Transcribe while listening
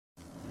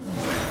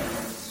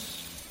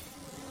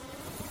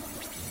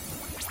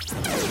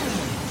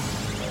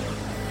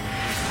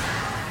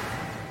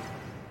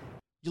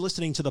You're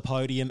listening to The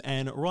Podium,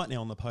 and right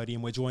now on The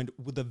Podium, we're joined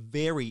with a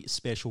very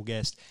special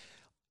guest.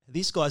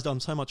 This guy's done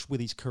so much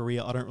with his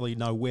career, I don't really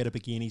know where to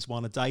begin. He's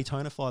won a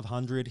Daytona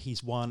 500,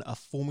 he's won a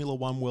Formula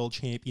One World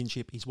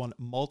Championship, he's won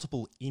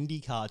multiple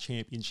IndyCar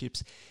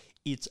championships.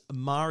 It's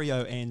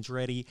Mario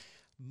Andretti.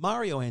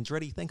 Mario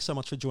Andretti, thanks so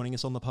much for joining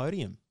us on The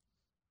Podium.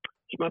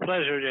 It's my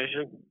pleasure,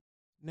 Jason.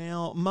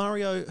 Now,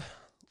 Mario,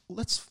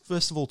 let's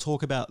first of all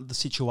talk about the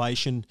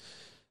situation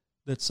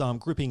that's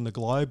gripping the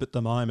globe at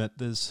the moment.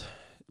 There's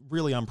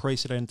really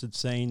unprecedented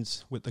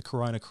scenes with the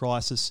corona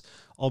crisis,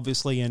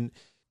 obviously, and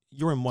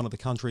you're in one of the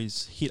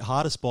countries hit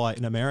hardest by it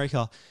in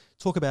America.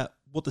 Talk about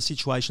what the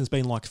situation's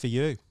been like for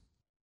you.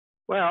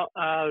 Well,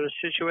 the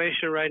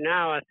situation right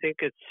now, I think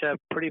it's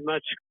pretty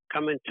much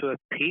coming to a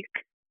peak.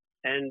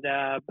 And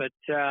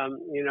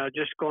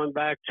just going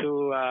back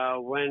to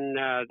when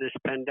this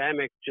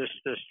pandemic just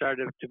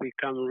started to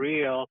become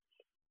real,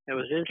 it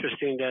was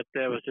interesting that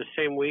it was the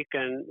same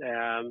weekend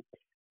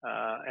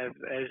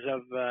as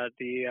of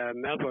the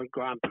Melbourne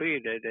Grand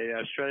Prix, the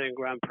Australian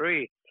Grand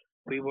Prix.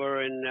 We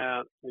were in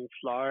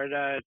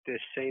Florida at the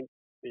St.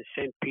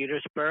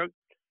 Petersburg,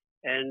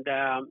 and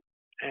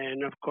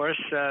of course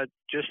the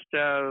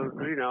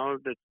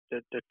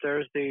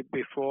Thursday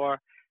before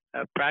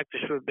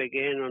practice would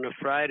begin on a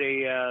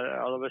Friday,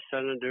 all of a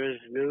sudden there is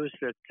news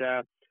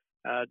that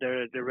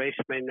the race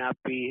may not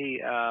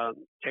be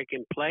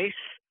taking place,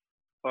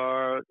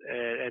 or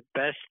at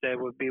best it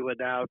would be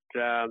without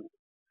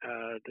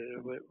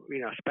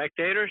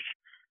spectators.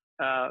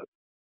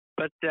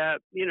 But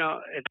at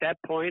that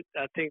point,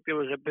 I think there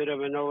was a bit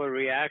of an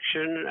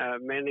overreaction,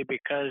 mainly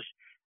because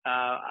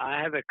I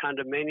have a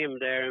condominium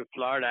there in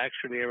Florida,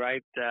 actually,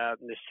 right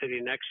in the city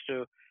next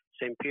to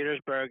St.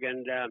 Petersburg,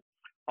 and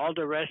all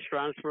the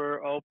restaurants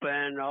were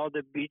open, all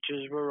the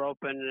beaches were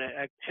open,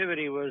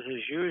 activity was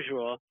as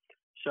usual.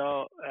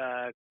 So,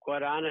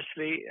 quite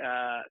honestly,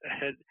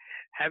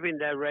 having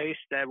that race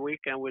that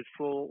weekend with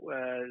full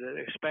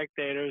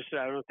spectators,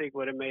 I don't think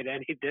would have made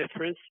any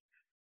difference,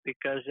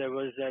 because there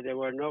was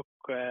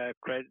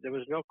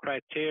no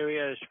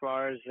criteria as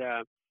far as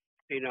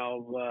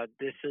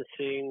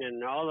distancing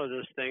and all of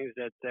those things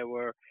that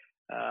were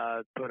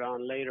put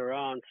on later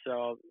on.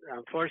 So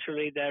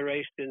unfortunately, that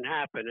race didn't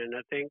happen, and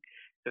I think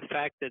the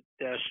fact that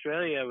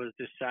Australia was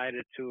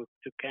decided to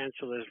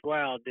cancel as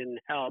well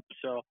didn't help.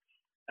 So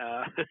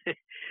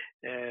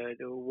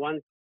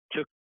one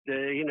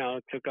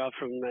took off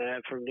from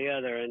the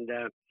other, and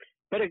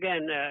but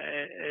again,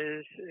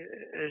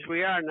 as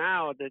we are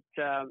now, that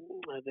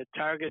the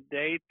target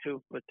date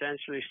to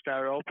potentially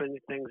start opening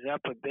things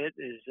up a bit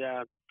is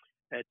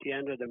at the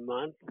end of the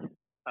month,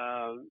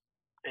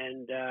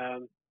 and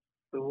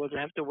we will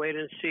have to wait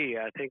and see.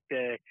 I think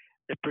the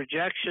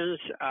projections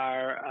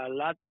are a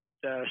lot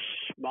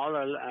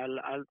smaller.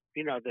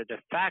 The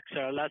facts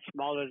are a lot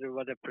smaller than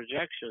what the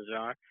projections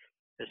are,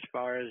 as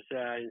far as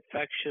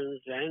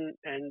infections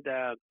and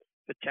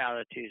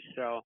fatalities.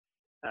 So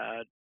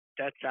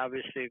that's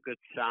obviously a good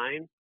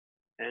sign,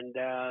 and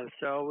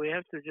so we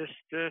have to just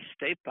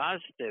stay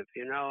positive.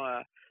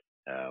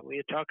 When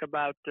you talk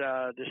about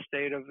the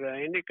state of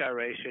IndyCar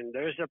racing,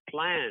 there's a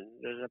plan.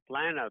 There's a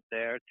plan out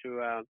there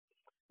to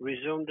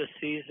resume the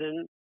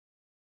season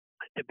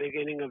at the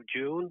beginning of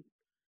June,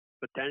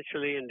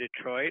 potentially in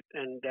Detroit,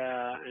 and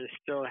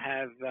still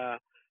have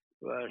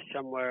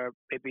somewhere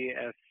maybe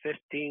a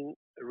 15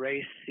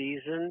 race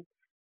season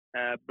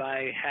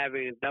by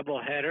having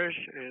double headers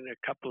in a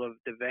couple of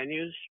the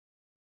venues.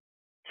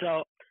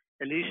 So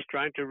at least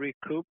trying to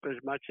recoup as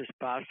much as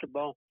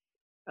possible.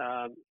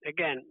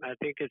 Again, I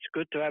think it's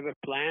good to have a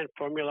plan.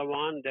 Formula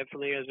One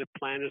definitely has a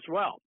plan as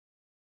well,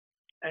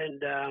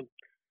 and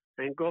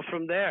go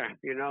from there.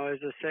 As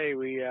I say,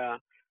 we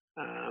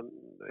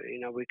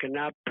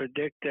cannot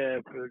predict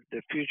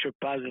the future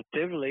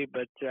positively,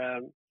 but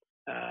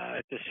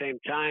at the same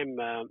time,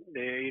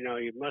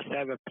 you must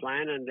have a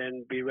plan and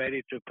then be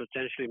ready to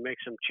potentially make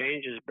some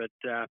changes. But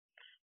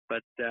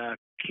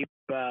keep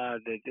the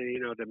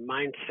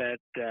mindset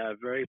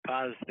very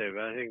positive.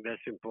 I think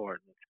that's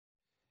important.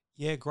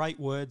 Yeah, great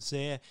words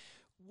there.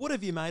 What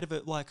have you made of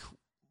it? Like,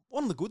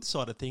 on the good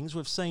side of things,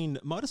 we've seen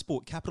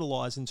Motorsport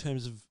capitalise in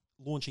terms of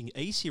launching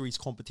E-Series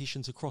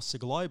competitions across the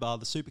globe.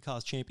 The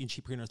Supercars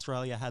Championship here in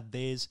Australia had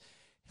theirs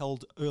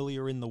held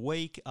earlier in the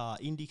week.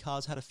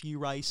 IndyCar's had a few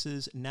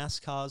races.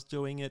 NASCAR's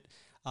doing it.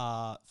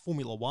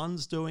 Formula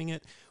One's doing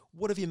it.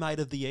 What have you made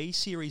of the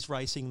E-Series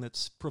racing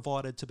that's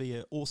provided to be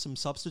an awesome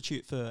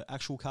substitute for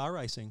actual car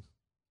racing?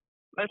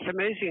 That's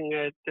amazing.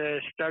 It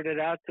started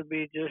out to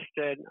be just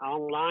an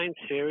online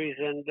series,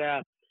 and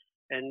the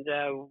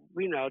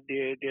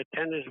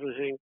attendance was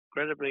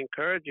incredibly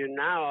encouraging.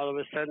 Now all of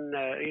a sudden,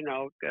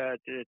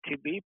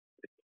 the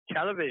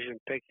television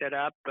picked it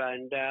up,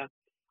 and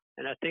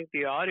I think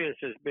the audience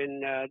has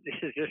been. This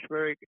is just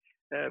very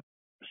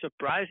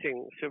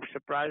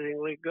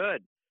surprisingly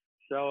good.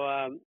 So,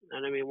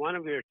 and I mean, one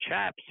of your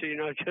chaps,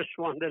 just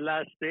won the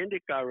last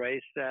IndyCar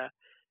race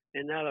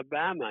in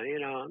Alabama.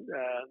 Our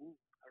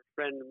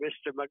friend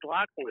Mr.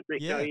 McLaughlin.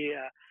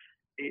 Yeah.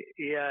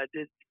 Yeah,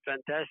 did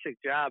fantastic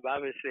job.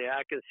 Obviously,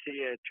 I can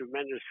see a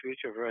tremendous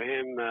future for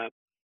him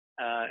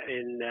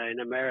in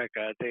America.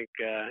 I think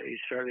he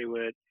certainly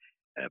would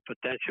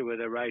potential with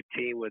the right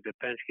team, with the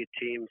Penske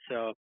team.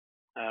 So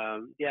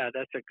yeah,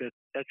 that's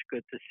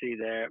good to see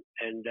there.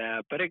 And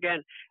but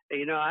again,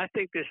 I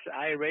think this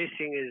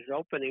iRacing is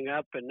opening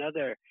up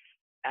another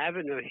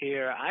avenue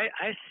here.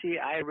 I see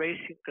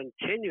iRacing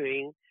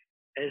continuing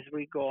as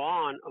we go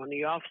on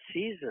the off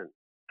season,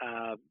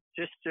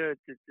 just to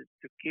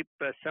keep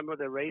some of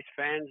the race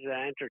fans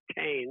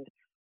entertained.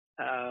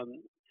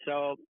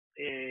 So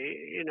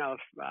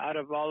out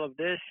of all of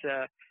this,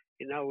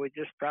 we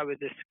just probably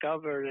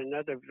discovered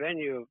another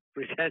venue of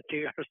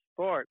presenting our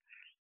sport.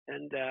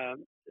 And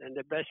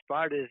the best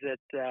part is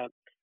that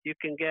you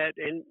can get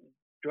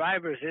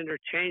drivers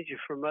interchange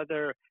from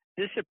other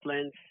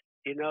disciplines,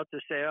 to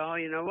say, oh,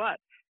 you know what,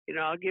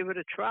 I'll give it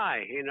a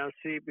try,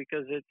 see,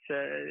 because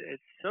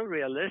it's so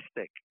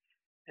realistic.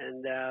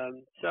 And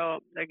so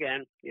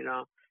again,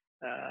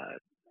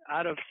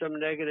 out of some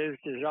negatives,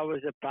 there's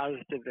always a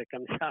positive that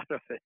comes out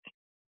of it.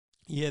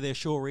 Yeah, there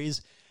sure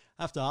is.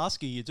 I have to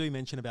ask you, you do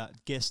mention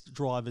about guest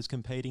drivers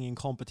competing in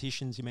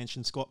competitions. You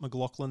mentioned Scott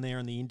McLaughlin there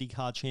in the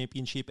IndyCar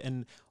Championship,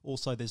 and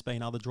also there's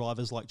been other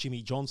drivers like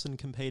Jimmy Johnson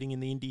competing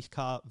in the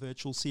IndyCar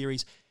Virtual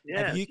Series.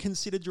 Yes. Have you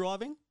considered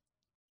driving?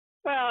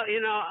 Well,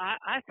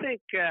 I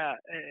think,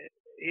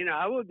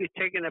 I would be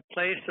taking the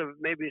place of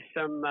maybe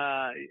some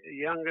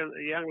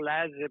young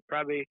lads that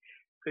probably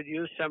could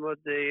use some of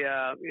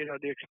the,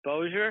 the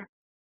exposure.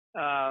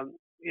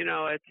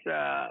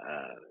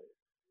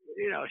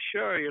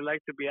 Sure, you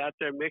like to be out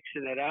there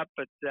mixing it up,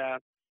 but,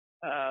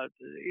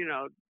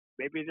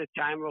 maybe the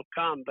time will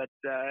come. But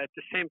at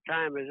the same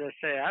time, as I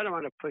say, I don't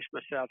want to push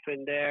myself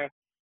in there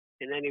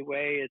in any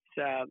way. It's,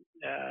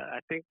 I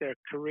think there are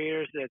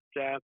careers that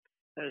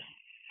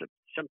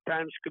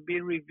sometimes could be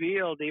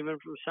revealed even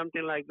from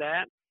something like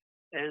that.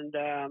 And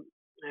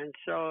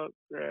so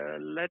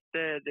let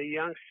the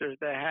youngsters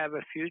that have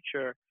a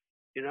future,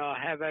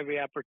 have every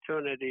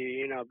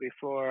opportunity,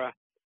 before,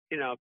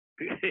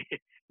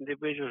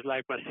 individuals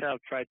like myself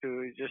try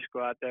to just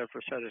go out there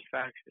for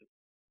satisfaction.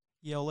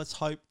 Yeah, well, let's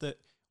hope that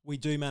we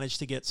do manage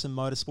to get some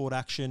motorsport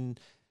action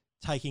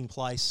taking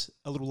place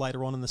a little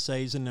later on in the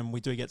season, and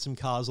we do get some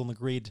cars on the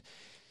grid.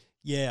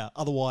 Yeah,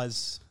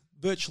 otherwise,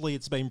 virtually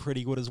it's been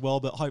pretty good as well,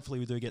 but hopefully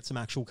we do get some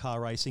actual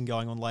car racing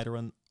going on later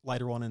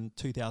on in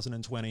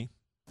 2020.